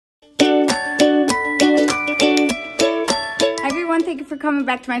thank you for coming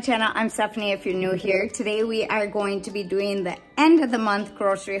back to my channel. I'm Stephanie if you're new here. Today we are going to be doing the end of the month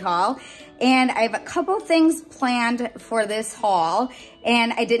grocery haul, and I have a couple things planned for this haul,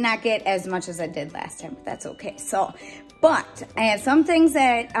 and I did not get as much as I did last time, but that's okay. But I have some things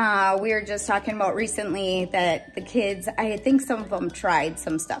that we were just talking about recently that the kids, I think some of them tried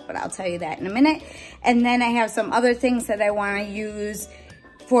some stuff, but I'll tell you that in a minute. And then I have some other things that I want to use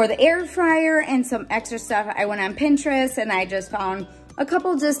for the air fryer and some extra stuff. I went on Pinterest and I just found a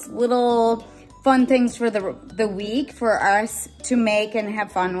couple just little fun things for the week for us to make and have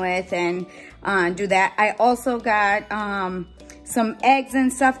fun with and do that. I also got some eggs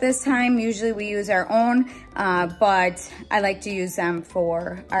and stuff this time. Usually we use our own, but I like to use them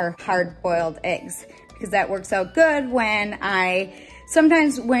for our hard-boiled eggs because that works out good when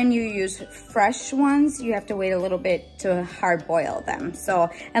sometimes when you use fresh ones, you have to wait a little bit to hard boil them. So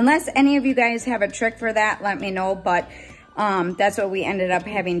unless any of you guys have a trick for that, let me know, but that's what we ended up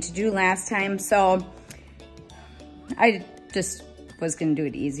having to do last time. So I just was gonna do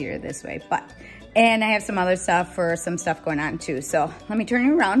it easier this way, and I have some other stuff for some stuff going on too. So let me turn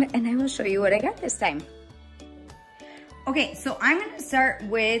it around and I will show you what I got this time. Okay, so I'm gonna start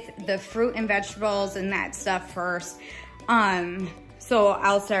with the fruit and vegetables and that stuff first. So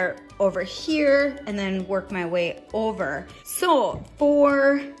I'll start over here and then work my way over. So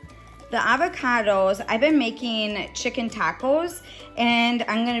for the avocados, I've been making chicken tacos, and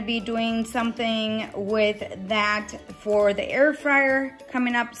I'm gonna be doing something with that for the air fryer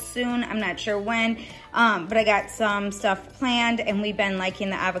coming up soon. I'm not sure when, but I got some stuff planned, and we've been liking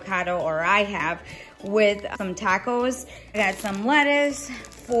the avocado, or I have, with some tacos. I got some lettuce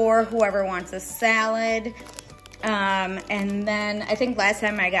for whoever wants a salad. And then I think last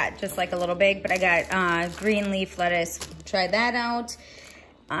time I got just like a little big, but I got green leaf lettuce. Try that out.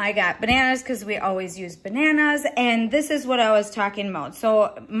 I got bananas because we always use bananas, and this is what I was talking about.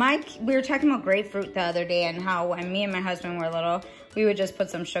 So we were talking about grapefruit the other day and how when me and my husband were little, we would just put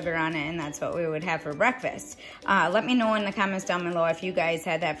some sugar on it and that's what we would have for breakfast. Let me know in the comments down below if you guys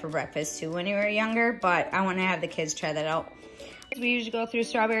had that for breakfast too when you were younger, but I want to have the kids try that out. We usually go through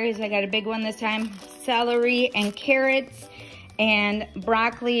strawberries. I got a big one this time. Celery and carrots and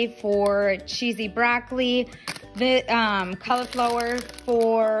broccoli for cheesy broccoli. The cauliflower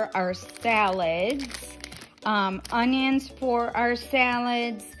for our salads. Onions for our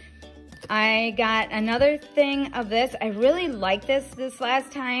salads. I got another thing of this. I really liked this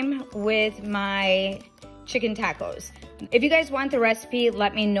last time with my chicken tacos. If you guys want the recipe,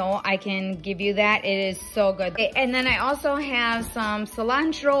 let me know. I can give you that. It is so good. And then I also have some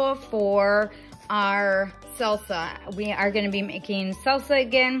cilantro for our salsa. We are gonna be making salsa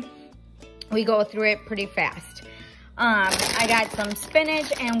again. We go through it pretty fast. I got some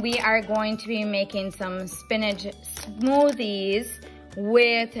spinach, and we are going to be making some spinach smoothies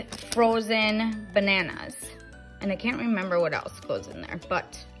with frozen bananas. And I can't remember what else goes in there,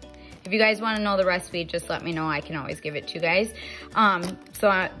 but if you guys want to know the recipe, just let me know. I can always give it to you guys.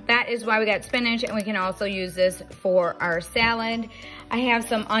 So that is why we got spinach, and we can also use this for our salad. I have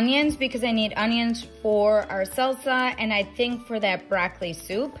some onions because I need onions for our salsa, and I think for that broccoli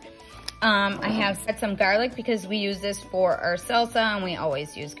soup. I have some garlic because we use this for our salsa, and we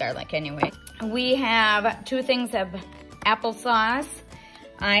always use garlic anyway. We have 2 things of applesauce.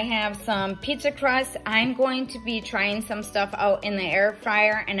 I have some pizza crust. I'm going to be trying some stuff out in the air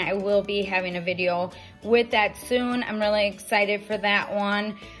fryer, and I will be having a video with that soon. I'm really excited for that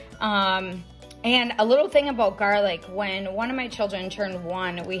one. And a little thing about garlic, when one of my children turned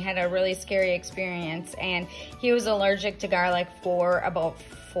 1, we had a really scary experience, and he was allergic to garlic for about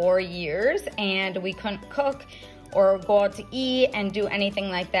 4 years, and we couldn't cook or go out to eat and do anything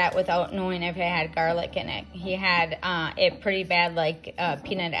like that without knowing if it had garlic in it. He had it pretty bad, like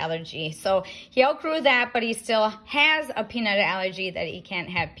peanut allergy. So he outgrew that, but he still has a peanut allergy that he can't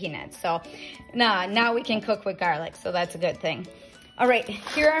have peanuts. So now we can cook with garlic, so that's a good thing. All right,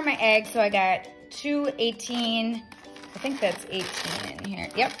 here are my eggs. So I got 2 18, I think that's 18 in here.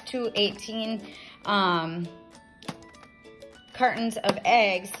 Yep, 2 18 cartons of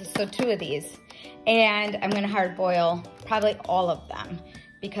eggs, so 2 of these. And I'm gonna hard boil probably all of them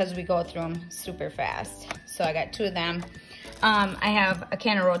because we go through them super fast. So I got 2 of them. I have a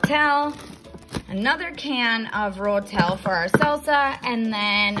can of Rotel, another can of Rotel for our salsa, and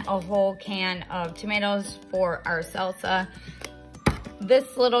then a whole can of tomatoes for our salsa.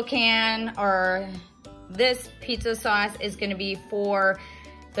 This little can, or this pizza sauce, is gonna be for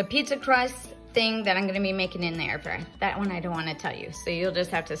the pizza crust thing that I'm gonna be making in the air fryer. That one I don't wanna tell you, so you'll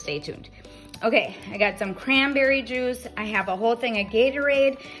just have to stay tuned. Okay, I got some cranberry juice. I have a whole thing of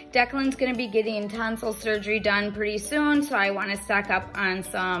Gatorade. Declan's gonna be getting tonsil surgery done pretty soon, so I wanna stock up on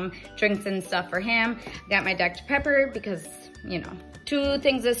some drinks and stuff for him. I got my Dr. Pepper because, you know, 2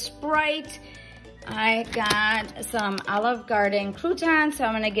 things of Sprite. I got some Olive Garden croutons, so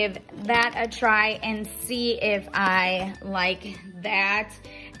I'm gonna give that a try and see if I like that.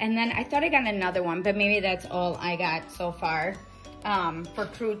 And then I thought I got another one, but maybe that's all I got so far. For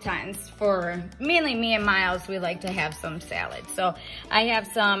croutons. For mainly me and Miles, we like to have some salad. So I have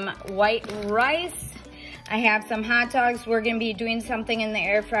some white rice. I have some hot dogs. We're gonna be doing something in the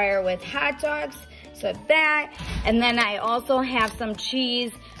air fryer with hot dogs. So that, and then I also have some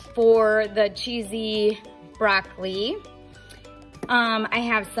cheese for the cheesy broccoli. I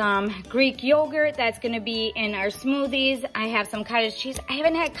have some Greek yogurt that's gonna be in our smoothies. I have some cottage cheese. I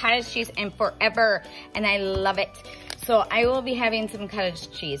haven't had cottage cheese in forever, and I love it. So I will be having some cottage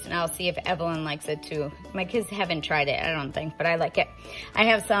cheese, and I'll see if Evelyn likes it too. My kids haven't tried it, I don't think, but I like it. I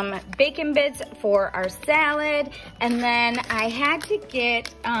have some bacon bits for our salad, and then I had to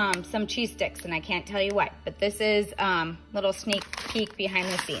get some cheese sticks, and I can't tell you why, but this is little sneak peek behind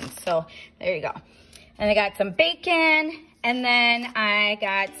the scenes. So there you go. And I got some bacon, and then I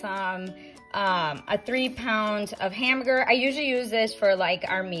got some a 3 pound of hamburger. I usually use this for like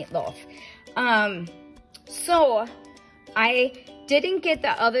our meatloaf. So I didn't get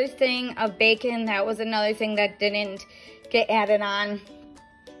the other thing of bacon. That was another thing that didn't get added on.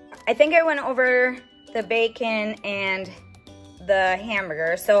 I think I went over the bacon and the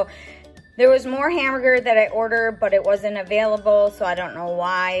hamburger. So there was more hamburger that I ordered, but it wasn't available. So I don't know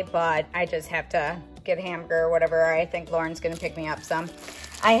why, but I just have to get hamburger or whatever. I think Lauren's gonna pick me up some.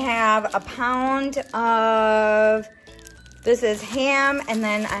 I have a pound of, this is ham, and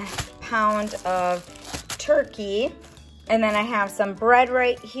then a pound of turkey. And then I have some bread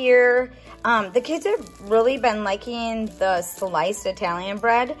right here. The kids have really been liking the sliced Italian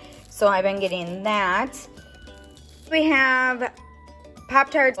bread, so I've been getting that. We have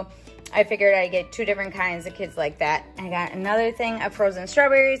Pop-Tarts. I figured I'd get 2 different kinds. The kids like that. I got another thing of frozen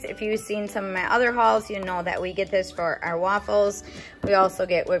strawberries. If you've seen some of my other hauls, you know that we get this for our waffles. We also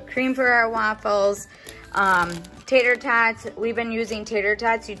get whipped cream for our waffles. Tater tots. We've been using tater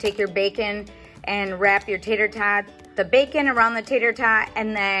tots. You take your bacon and wrap your tater tot, the bacon around the tater tot,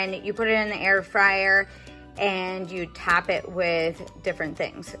 and then you put it in the air fryer and you top it with different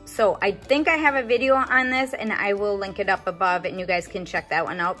things. So I think I have a video on this, and I will link it up above, and you guys can check that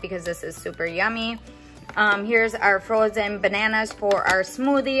one out because this is super yummy. Here's our frozen bananas for our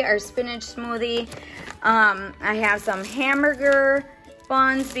smoothie, our spinach smoothie. I have some hamburger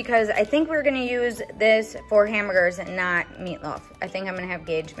buns because I think we're gonna use this for hamburgers and not meatloaf. I think I'm gonna have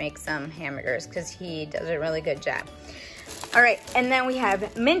Gage make some hamburgers because he does a really good job. All right, and then we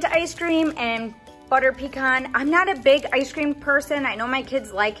have mint ice cream and butter pecan. I'm not a big ice cream person. I know my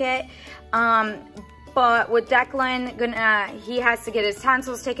kids like it, but with Declan, he has to get his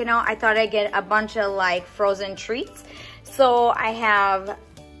tonsils taken out. I thought I'd get a bunch of like frozen treats. So I have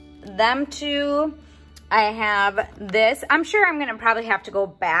them 2. I have this. I'm sure I'm gonna probably have to go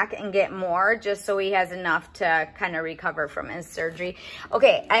back and get more just so he has enough to kind of recover from his surgery.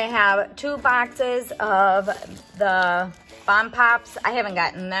 Okay, I have 2 boxes of the Bomb Pops. I haven't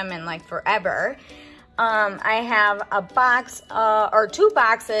gotten them in like forever. I have a box, or 2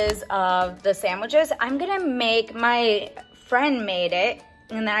 boxes of the sandwiches. I'm gonna make, my friend made it,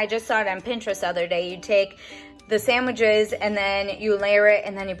 and then I just saw it on Pinterest the other day. You take the sandwiches and then you layer it,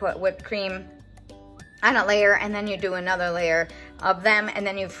 and then you put whipped cream on a layer, and then you do another layer of them, and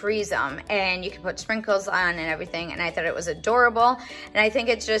then you freeze them, and you can put sprinkles on and everything, and I thought it was adorable, and I think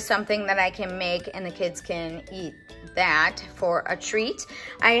it's just something that I can make and the kids can eat that for a treat.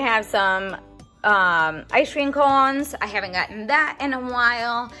 I have some ice cream cones. I haven't gotten that in a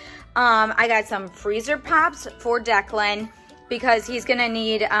while. I got some freezer pops for Declan because he's gonna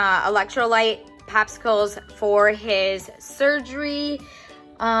need electrolyte popsicles for his surgery.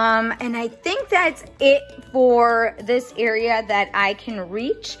 And I think that's it for this area that I can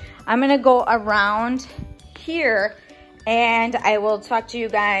reach. I'm gonna go around here and I will talk to you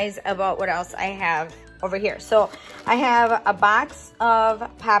guys about what else I have over here. So I have a box of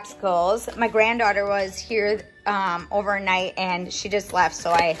popsicles. My granddaughter was here overnight and she just left,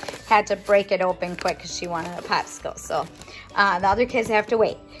 so I had to break it open quick because she wanted a popsicle. So the other kids have to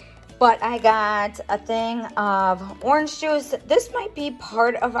wait. But I got a thing of orange juice. This might be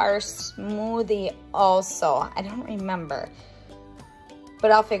part of our smoothie also. I don't remember, but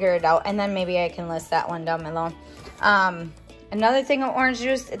I'll figure it out. And then maybe I can list that one down below. Another thing of orange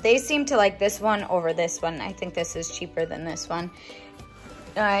juice. They seem to like this one over this one. I think this is cheaper than this one.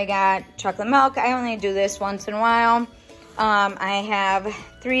 I got chocolate milk. I only do this once in a while. I have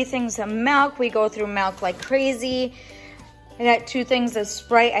 3 things of milk. We go through milk like crazy. I got 2 things of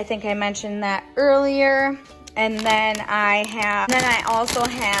Sprite. I think I mentioned that earlier. And then I also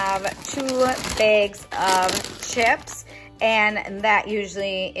have 2 bags of chips, and that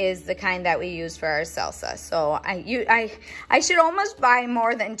usually is the kind that we use for our salsa. So I should almost buy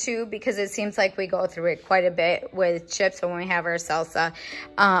more than 2 because it seems like we go through it quite a bit with chips when we have our salsa.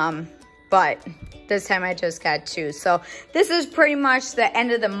 But this time I just got 2. So this is pretty much the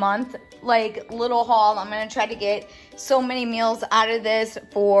end of the month, like little haul. I'm gonna try to get so many meals out of this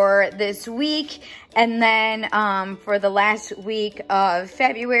for this week. And then for the last week of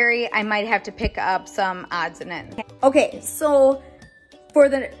February, I might have to pick up some odds and ends. Okay, so for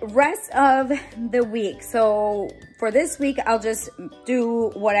the rest of the week, so for this week, I'll just do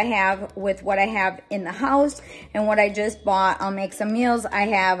what I have with what I have in the house and what I just bought. I'll make some meals. I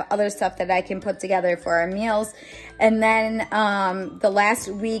have other stuff that I can put together for our meals. And then the last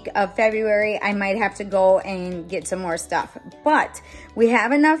week of February, I might have to go and get some more stuff. But we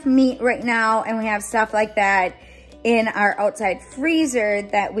have enough meat right now, and we have stuff like that in our outside freezer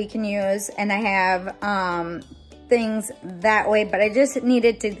that we can use. And I have things that way, but I just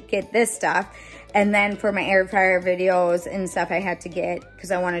needed to get this stuff. And then for my air fryer videos and stuff I had to get,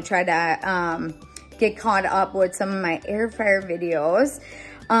 because I want to try to get caught up with some of my air fryer videos.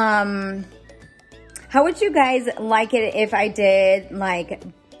 How would you guys like it if I did like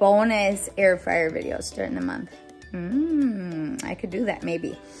bonus air fryer videos during the month? I could do that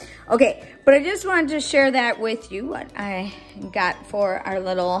maybe. Okay, but I just wanted to share that with you, what I got for our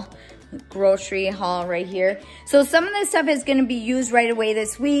little grocery haul right here. So some of this stuff is going to be used right away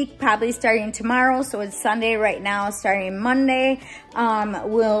this week, probably starting tomorrow. So it's Sunday right now. Starting Monday,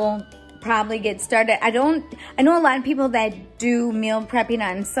 we'll probably get started. I know a lot of people that do meal prepping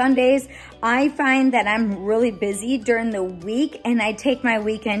on Sundays. I find that I'm really busy during the week, and I take my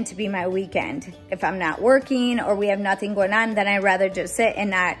weekend to be my weekend. If I'm not working or we have nothing going on, then I'd rather just sit and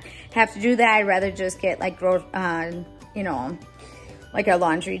not have to do that. I'd rather just get like, you know, like our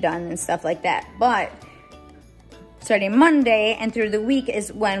laundry done and stuff like that. But starting Monday and through the week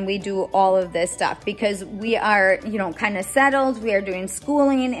is when we do all of this stuff, because we are, you know, kind of settled. We are doing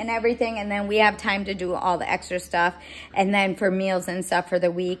schooling and everything, and then we have time to do all the extra stuff. And then for meals and stuff for the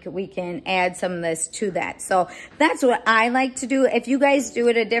week, we can add some of this to that. So that's what I like to do. If you guys do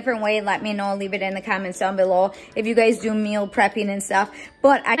it a different way, let me know. Leave it in the comments down below if you guys do meal prepping and stuff.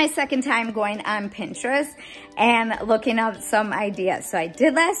 But my second time going on Pinterest and looking up some ideas. So I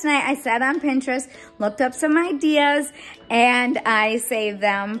did last night. I sat on Pinterest, looked up some ideas, and I saved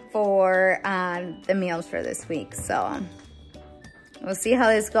them for the meals for this week. So we'll see how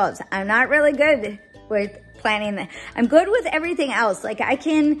this goes. I'm not really good with planning that. I'm good with everything else. Like I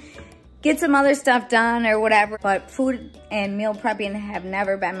can get some other stuff done or whatever, but food and meal prepping have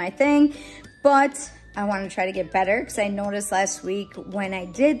never been my thing. But I want to try to get better, because I noticed last week when I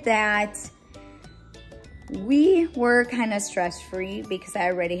did that, we were kind of stress-free because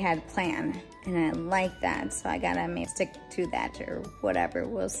I already had a plan, and I like that. So I gotta maybe stick to that or whatever.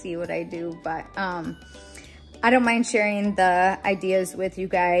 We'll see what I do, but I don't mind sharing the ideas with you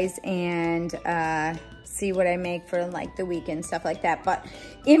guys and see what I make for like the week and stuff like that. But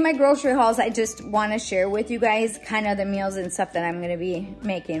in my grocery hauls, I just want to share with you guys kind of the meals and stuff that I'm going to be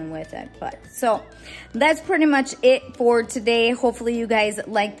making with it. But so that's pretty much it for today. Hopefully you guys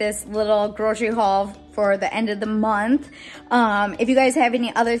like this little grocery haul for the end of the month. If you guys have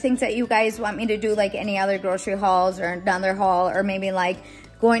any other things that you guys want me to do, like any other grocery hauls or another haul, or maybe like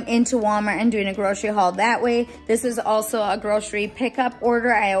going into Walmart and doing a grocery haul that way. This is also a grocery pickup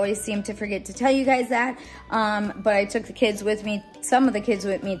order. I always seem to forget to tell you guys that. But I took the kids with me, some of the kids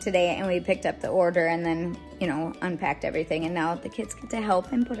with me today, and we picked up the order and then, you know, unpacked everything. And now the kids get to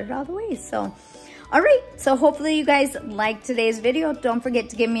help and put it all away. So, all right. So hopefully you guys liked today's video. Don't forget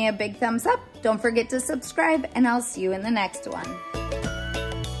to give me a big thumbs up. Don't forget to subscribe, and I'll see you in the next one.